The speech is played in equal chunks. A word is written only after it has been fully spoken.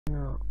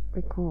start.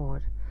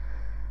 Record.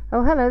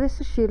 Oh, hello, this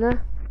is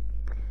Sheila.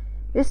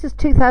 This is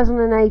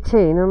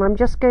 2018, and I'm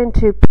just going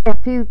to play a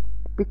few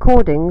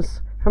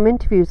recordings from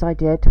interviews I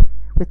did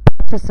with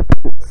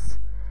participants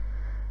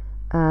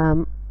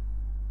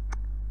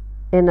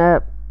in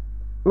a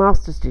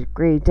master's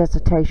degree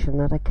dissertation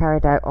that I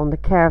carried out on the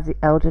care of the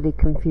elderly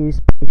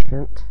confused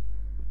patient.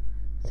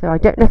 So I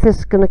don't know if this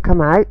is going to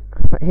come out,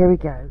 but here we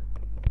go.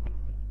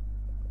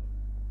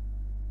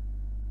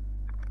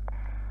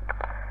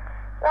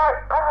 Right,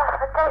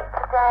 the date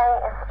today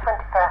is the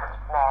 21st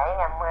of May,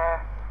 and we're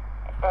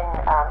in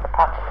the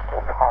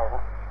participant's home.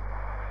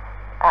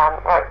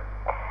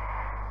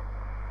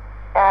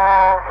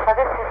 So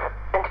this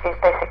interview is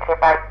basically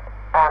about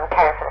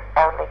caring for the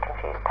elderly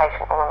confused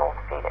patient on an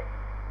orthopaedic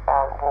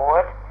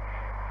ward,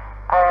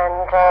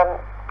 and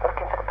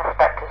looking for the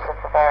perspectives of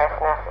the various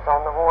nurses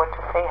on the ward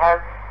to see how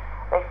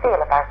they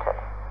feel about it.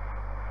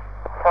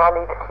 So I'll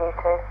leave it to you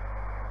to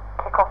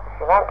kick off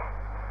if you like.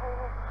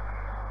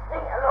 I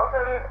think a lot of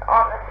them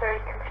aren't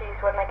necessarily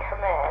confused when they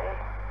come in.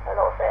 A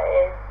lot of it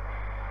is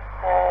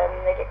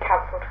they get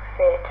cancelled for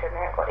theatre and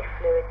they haven't got any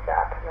fluids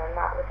up, and then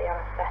that with the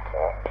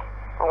anaesthetic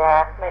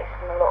makes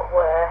them a lot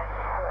worse.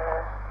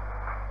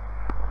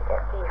 They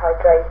get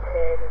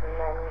dehydrated, and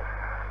then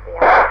the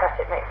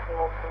anaesthetic makes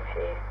them more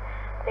confused.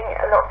 I think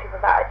a lot of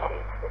people's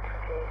attitudes to the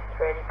confused is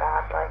really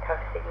bad. Like, I've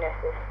seen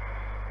nurses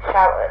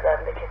shout at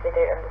them because they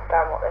don't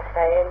understand what they're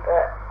saying,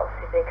 but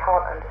obviously they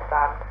can't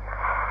understand,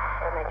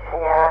 and they just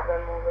yell at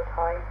them all the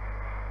time,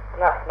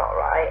 and that's not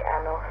right.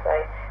 And also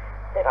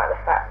they like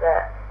the fact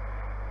that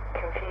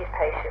confused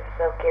patients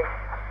they'll give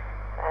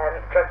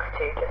drugs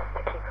to just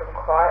to keep them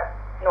quiet,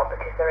 not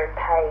because they're in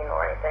pain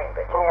or anything,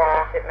 but just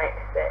because it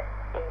makes it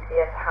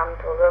easier to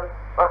handle them.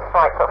 That's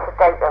right, sort of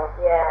sedate them.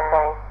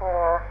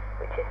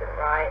 Which isn't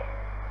right.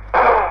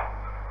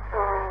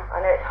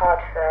 I know it's hard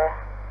for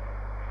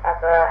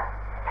other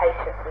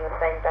patients in the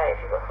same day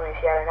if you've got someone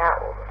who's yelling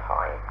out all the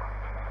time,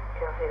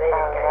 because obviously they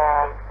don't go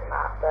to sleep and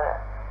that, but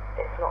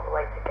it's not the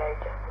way to go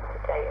just to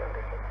sedate them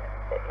because it's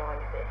a bit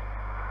noisy.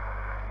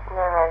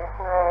 No.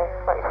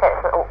 Like you said,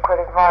 it's an awkward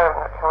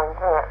environment at times,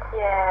 isn't it?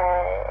 Yeah,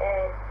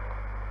 it is.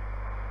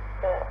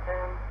 But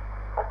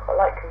I quite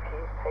like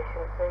confused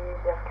patients. They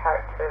usually have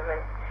character and they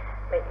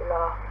make you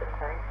laugh and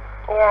things.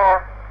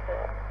 Yeah.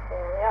 But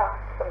they are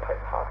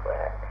sometimes hard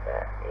work,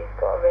 but you've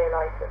got to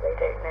realise that they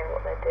don't know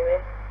what they're doing.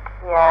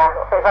 Yeah,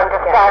 so it's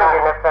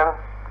understanding of them.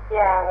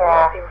 Yeah, a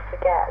lot of people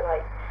forget,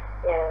 like,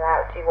 now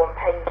do you want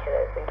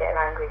painkillers and getting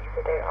angry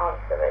because they don't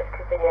answer, but it's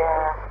because they don't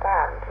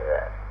understand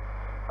that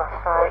that's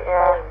right,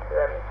 saying to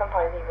them. And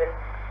sometimes even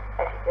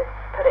if you just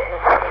put it in a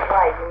different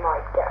way, you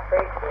might get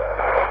through to them.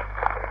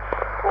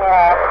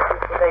 Yeah.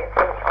 People don't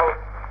think, oh,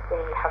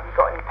 see, have you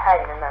got any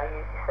pain? And they'll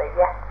usually say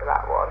yes to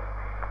that one.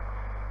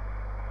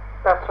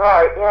 That's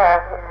right, But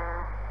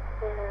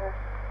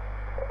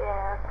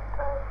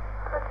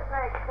I don't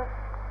know, because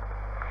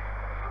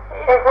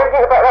is there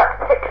anything about that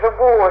particular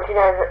ward,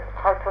 the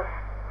type of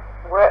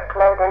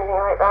workload or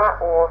anything like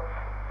that, or?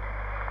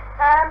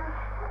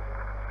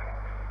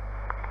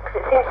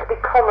 Because it seems to be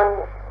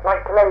common,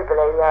 like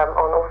globally, on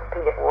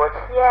orthopaedic wards.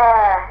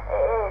 Yeah,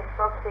 it is.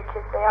 Obviously,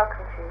 because they are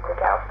confused. They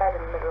get out of bed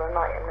in the middle of the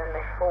night and then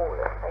they fall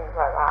and things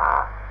like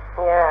that.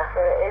 Yeah. So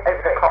it is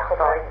over the cot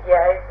side.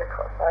 Yeah, over the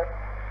cot side.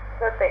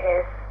 The other thing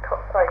is, cot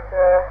sides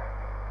are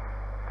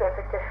a bit of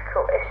a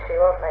difficult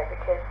issue, aren't they?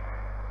 Because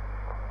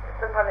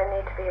sometimes they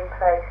need to be in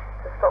place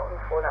to stop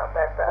them falling out of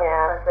bed, but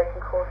sometimes they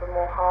can cause them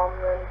more harm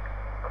than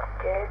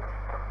good.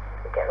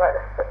 They get like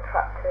the foot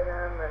trapped in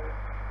them and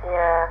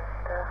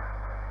stuff.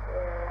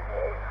 Yeah,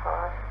 it is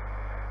hard.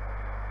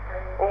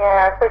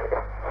 I suppose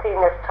it's seen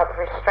as a type of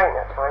restraint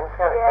at times,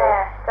 can't it?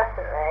 Yeah,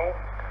 definitely.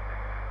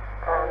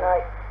 And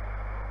like,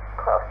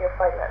 quite often you'll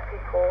find that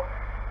people,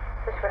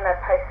 especially when they're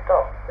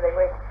post-op, so they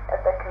won't,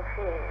 if they're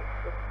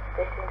confused,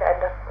 they seem to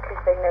end up, because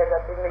they know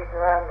they'll be moving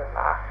around and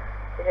that,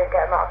 they don't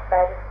get them out of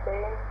bed as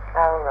soon.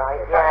 Oh, right,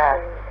 it's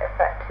actually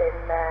affecting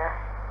their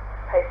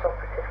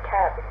post-operative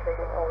care because they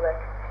think, they're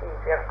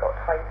confused, we haven't got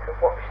time to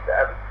watch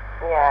them.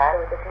 Yeah. So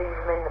we just leave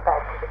them in the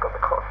bed because they've got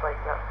the cot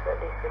sides up, so at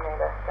least we know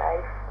they're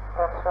safe.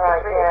 That's right,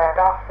 it's really a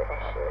staffing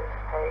issue, I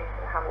suppose,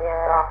 and how many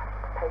staff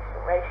to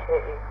patient ratio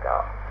you've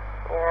got.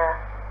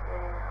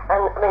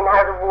 And I mean,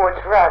 how the wards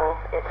run,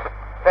 it's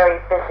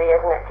very busy,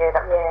 isn't it? Good.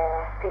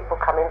 People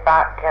coming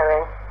back,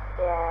 going.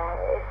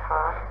 Yeah, it is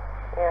hard.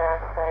 Yeah,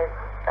 so,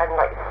 and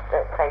like you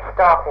say,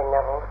 staffing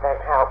levels don't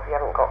help. You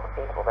haven't got the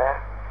people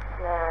there.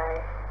 No.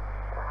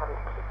 So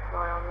having to keep an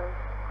eye on them.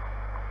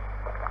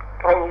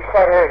 And you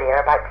said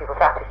earlier about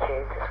people's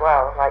attitudes as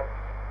well, like.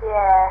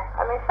 Yeah,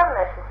 I mean, some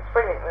nurses are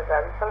brilliant with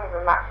them. Some of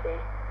them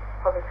actually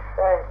probably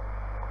prefer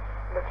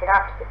looking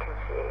after the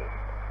confused,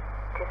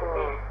 because at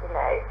least,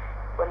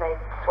 when they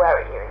swear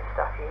at you and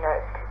stuff, it's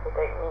because they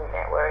don't mean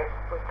it, whereas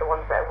with the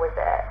ones that are with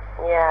it,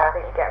 I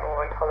think you get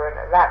more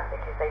intolerant at them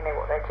because they know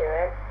what they're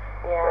doing.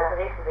 Whereas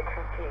these are the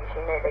confused,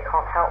 they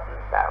can't help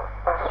themselves.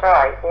 That's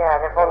right,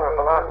 they're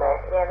vulnerable, aren't they?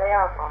 Yeah, they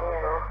are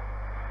vulnerable.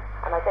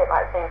 And I don't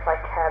like things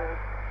like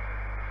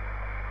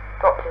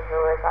doctors are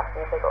always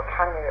asking if they've got a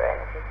cannula in,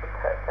 if you can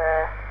put the,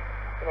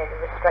 the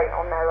restraint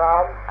on their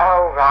arm.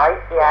 Oh,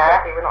 right,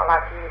 yeah. Obviously we're not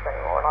allowed to use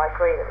anymore, and I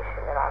agree that we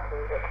shouldn't be allowed to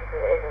use it, because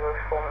it is a real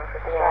form of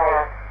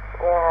restraint.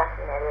 Yeah.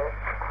 The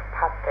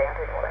pad thing, I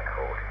don't know what they're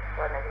called, so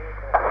I never use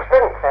them. A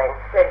splint thing?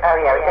 Oh,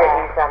 yeah, we don't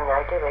use them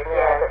now, do we? No.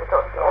 Yeah, but the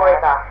doctors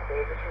always ask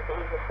you, because it's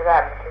easier for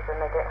them, because then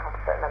they don't have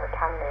to put another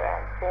cannula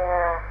in.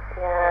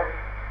 Yeah.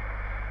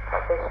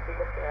 Perhaps they should be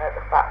looking at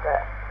the fact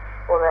that,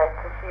 they're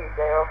confused,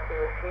 they're obviously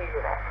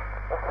refusing it.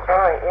 That's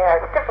right, yeah.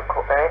 It's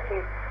difficult though if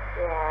you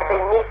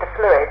need the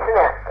fluids,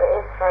 isn't it? It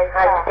is very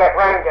How to get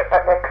round it,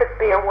 but there could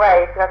be a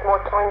way if you had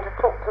more time to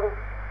talk to them.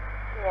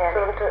 Yeah,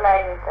 and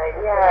explain things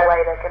in a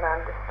way they can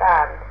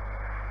understand.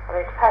 I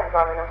mean, it depends.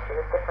 I mean,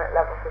 obviously there's different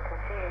levels of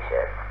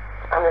confusion.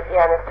 And there's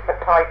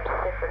different types.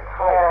 So,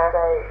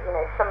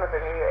 some of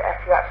them, if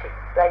you actually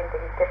explain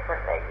things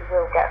differently, you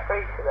will get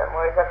through to them,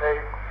 whereas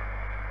others,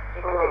 you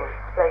can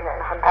explain it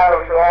in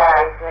 100 different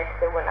ways and they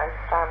still wouldn't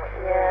understand what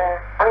you mean.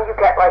 I mean, you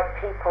get like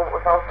people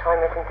with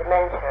Alzheimer's and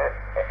dementia,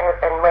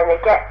 and when they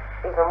get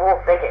even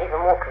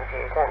more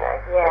confused, don't they?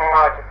 Yeah. It's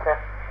harder to...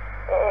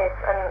 It is,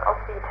 and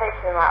obviously you're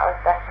taking them out of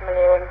their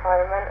familiar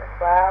environment as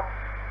well.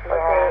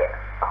 Obviously,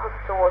 a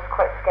hospital was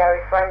quite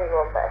scary for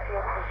anyone, but if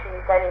you're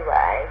confused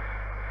anyway,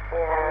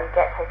 and you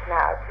get taken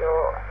out of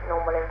your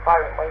normal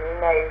environment where you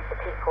know the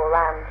people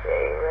around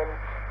you and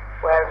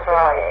where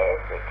everything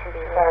is, it can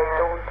be very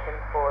daunting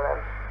for them.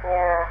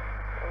 Yeah.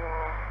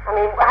 I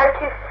mean, how do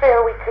you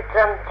feel we could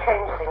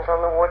change things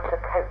on the ward to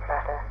cope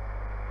better?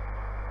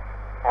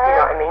 Do you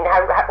know what I mean?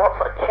 What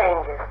sort of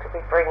changes could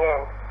we bring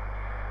in?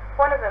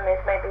 One of them is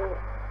maybe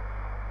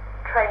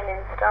training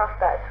staff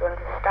better to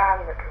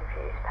understand the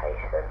confused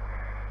patient,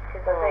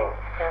 because I think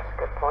that's a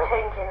good point.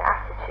 Changing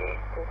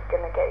attitudes is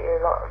going to get you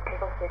a lot,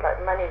 because obviously like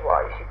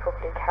money-wise you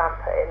probably can't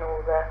put in all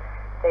the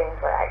things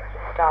like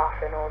extra staff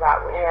and all that,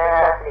 which would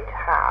be lovely to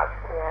have,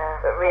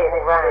 but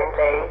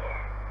realistically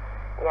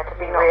you have to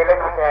be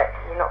realistic.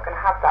 You're not going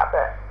to have that,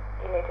 but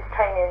just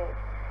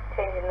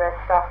changing the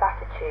staff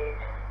attitude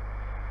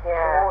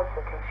towards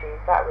the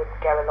confused, that would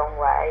go a long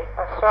way.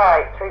 That's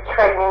right, through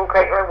training,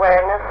 greater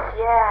awareness.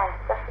 Yeah,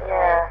 definitely.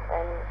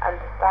 And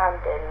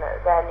understanding that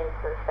their needs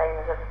are the same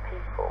as other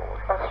people's.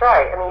 That's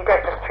right, I mean you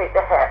don't just treat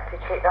the hip, you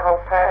treat the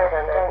whole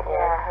person, don't you?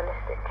 Yeah,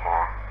 holistic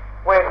care.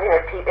 Whereas,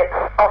 it's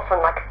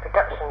often like a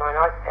production line,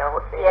 I feel.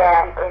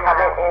 People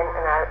come in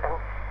and out, and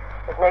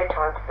there's no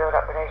time to build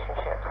up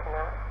relationships and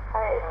that.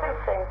 And it's simple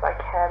things like,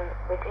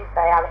 we do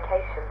bay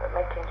allocation, but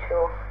making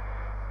sure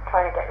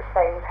trying to get the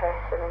same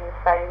person in the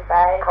same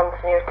bay.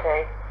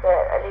 Continuity.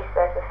 That at least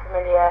there's a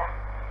familiar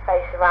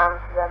face around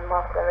for them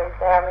whilst they're in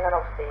there. I mean, and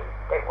obviously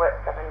you don't work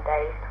 7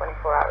 days,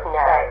 24 hours a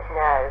day.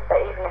 No.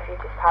 But even if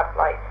you just have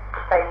like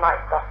the same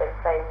night staff and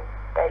same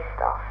day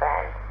staff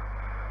in,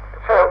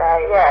 so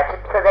they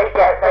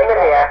get familiar.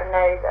 They get to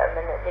know them,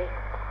 and at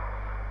least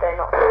they're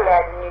not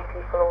scared of new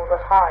people all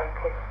the time,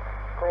 because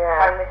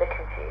time with the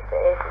computer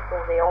it's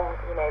all the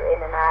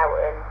in and out,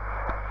 and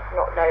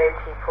not knowing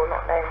people,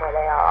 not knowing where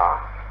they are.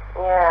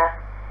 Yeah,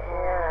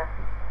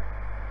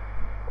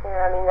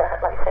 I mean,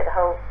 like you say, the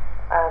whole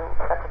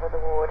setup of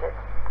the ward is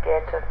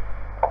geared to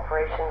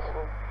operations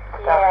and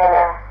stuff, isn't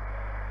it?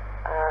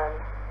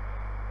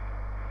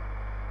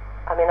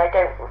 I mean, I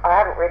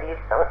haven't really,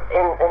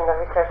 in the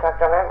research I've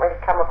done, I haven't really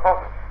come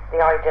across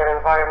the ideal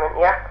environment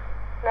yet.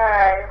 No,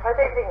 I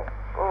don't think,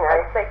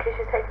 I'd say, because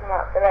you're taking them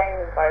out of their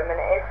own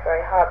environment, it is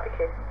very hard,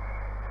 because,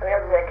 I mean,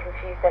 obviously they're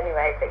confused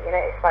anyway, but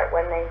it's like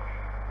when the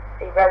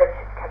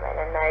relatives come in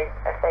and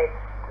if they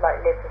like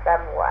live with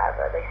them or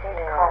whatever, they seem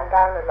to calm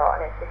down a lot,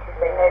 and it's because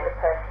they know the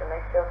person, they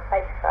feel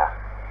safer.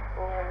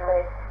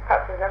 So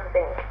perhaps another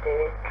thing you could do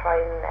is try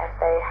and, if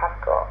they have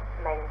got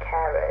main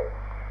carers,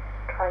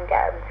 try and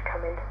get them to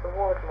come into the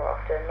ward more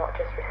often, not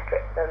just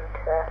restrict them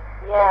to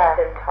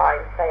certain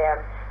times. Say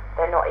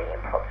they're not eating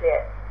properly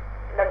at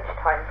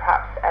lunchtime,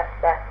 perhaps if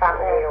their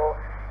family or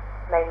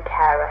main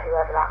carer,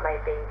 whoever that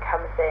may be,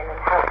 comes in and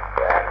helps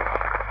them,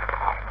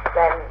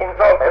 then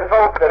involve them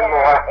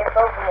more.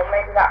 Involve them more.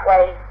 Maybe that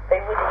way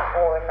they would eat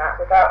more in that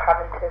without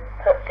having to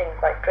put things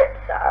like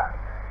drips up.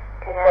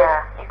 Because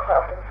you quite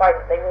often find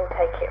that they will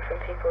take it from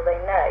people they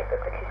know,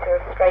 but because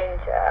you're a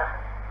stranger,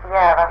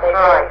 they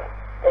won't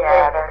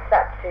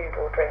accept food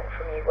or drink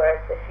from you.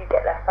 Whereas if you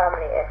get their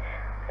family in,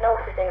 and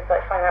also things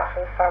like find out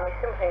from the family,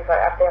 simple things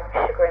like if they have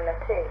sugar in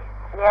their tea.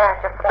 Yeah,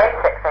 just the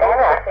basic thing,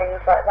 isn't it? Things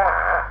like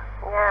that.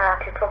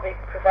 Could probably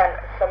prevent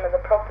some of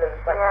the problems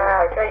like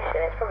dehydration.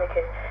 It's probably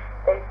because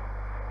they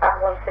have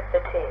one sip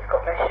of tea, it's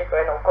got no sugar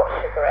in or got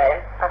sugar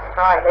in. That's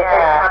right, they don't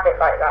have it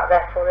like that,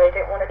 therefore they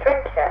don't want to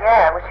drink it.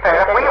 Yeah, which fair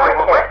enough. We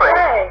wouldn't, would we?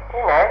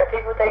 But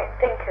people don't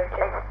think of just...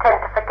 They tend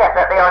to forget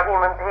that they are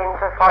human beings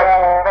with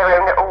their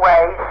own little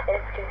ways.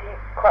 It's because you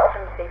quite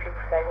often see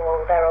people say, well,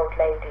 they're old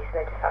ladies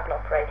and they just had an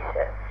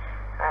operation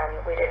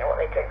and we don't know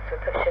what they drink, so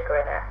we put sugar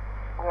in it.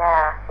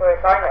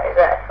 Whereas I know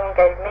that if someone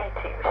gave me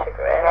tea with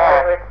sugar in,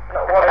 I would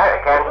not want to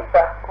drink it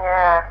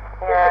either.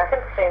 Just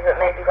simple things that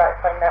maybe like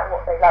find out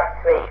what they like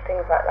to eat,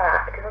 things like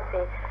that. Because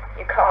obviously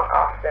you can't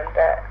ask them,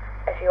 but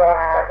if you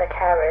ask like the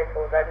carers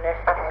or the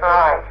nurses That's where they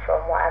right. come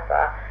from,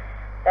 whatever,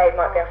 they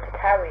might be able to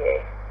tell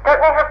you.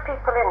 Don't they have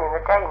people in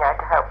the day now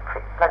to help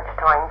at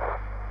lunchtimes?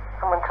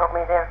 Someone told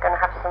me they were going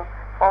to have some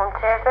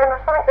volunteers in or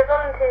something. The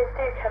volunteers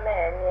do come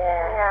in,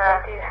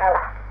 Yeah. they do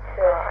help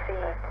to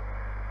feed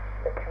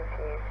the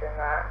confused and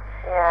that,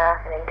 Yeah.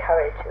 and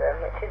encourage them,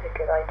 which is a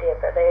good idea,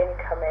 but they only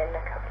come in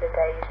a couple of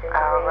days in the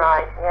Oh, week.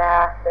 right,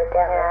 yeah. So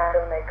again, Yeah. there's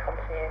still no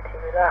continuity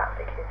with that,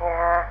 because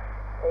Yeah.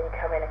 they only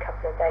come in a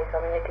couple of days. I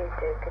mean, they do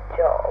a good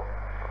job,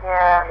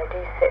 Yeah. and they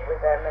do sit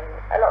with them, and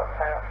a lot of the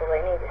time that's all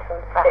they need is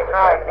someone to That's sit with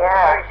right, them and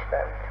yeah. encourage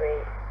them to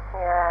eat.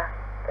 Yeah.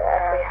 But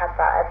if we had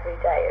that every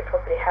day, it would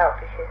probably help,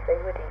 because they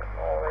would eat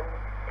more and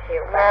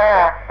heal better.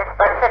 Yeah. It's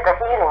like I said, the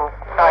healing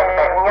side of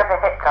it. When you have a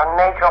hip done,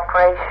 major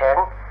operation,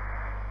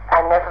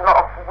 and there's a lot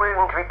of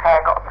wound repair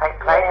got to take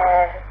place.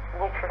 Yeah.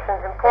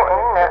 Nutrition's important,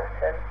 isn't it?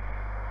 Important.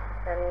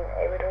 And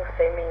it would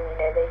also mean,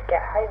 they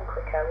get home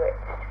quicker,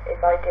 which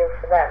is ideal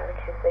for them,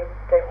 because they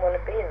don't want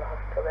to be in the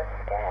hospital, they're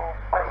scared.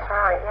 That's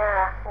right,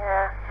 yeah,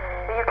 yeah.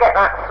 Do you get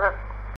that sort of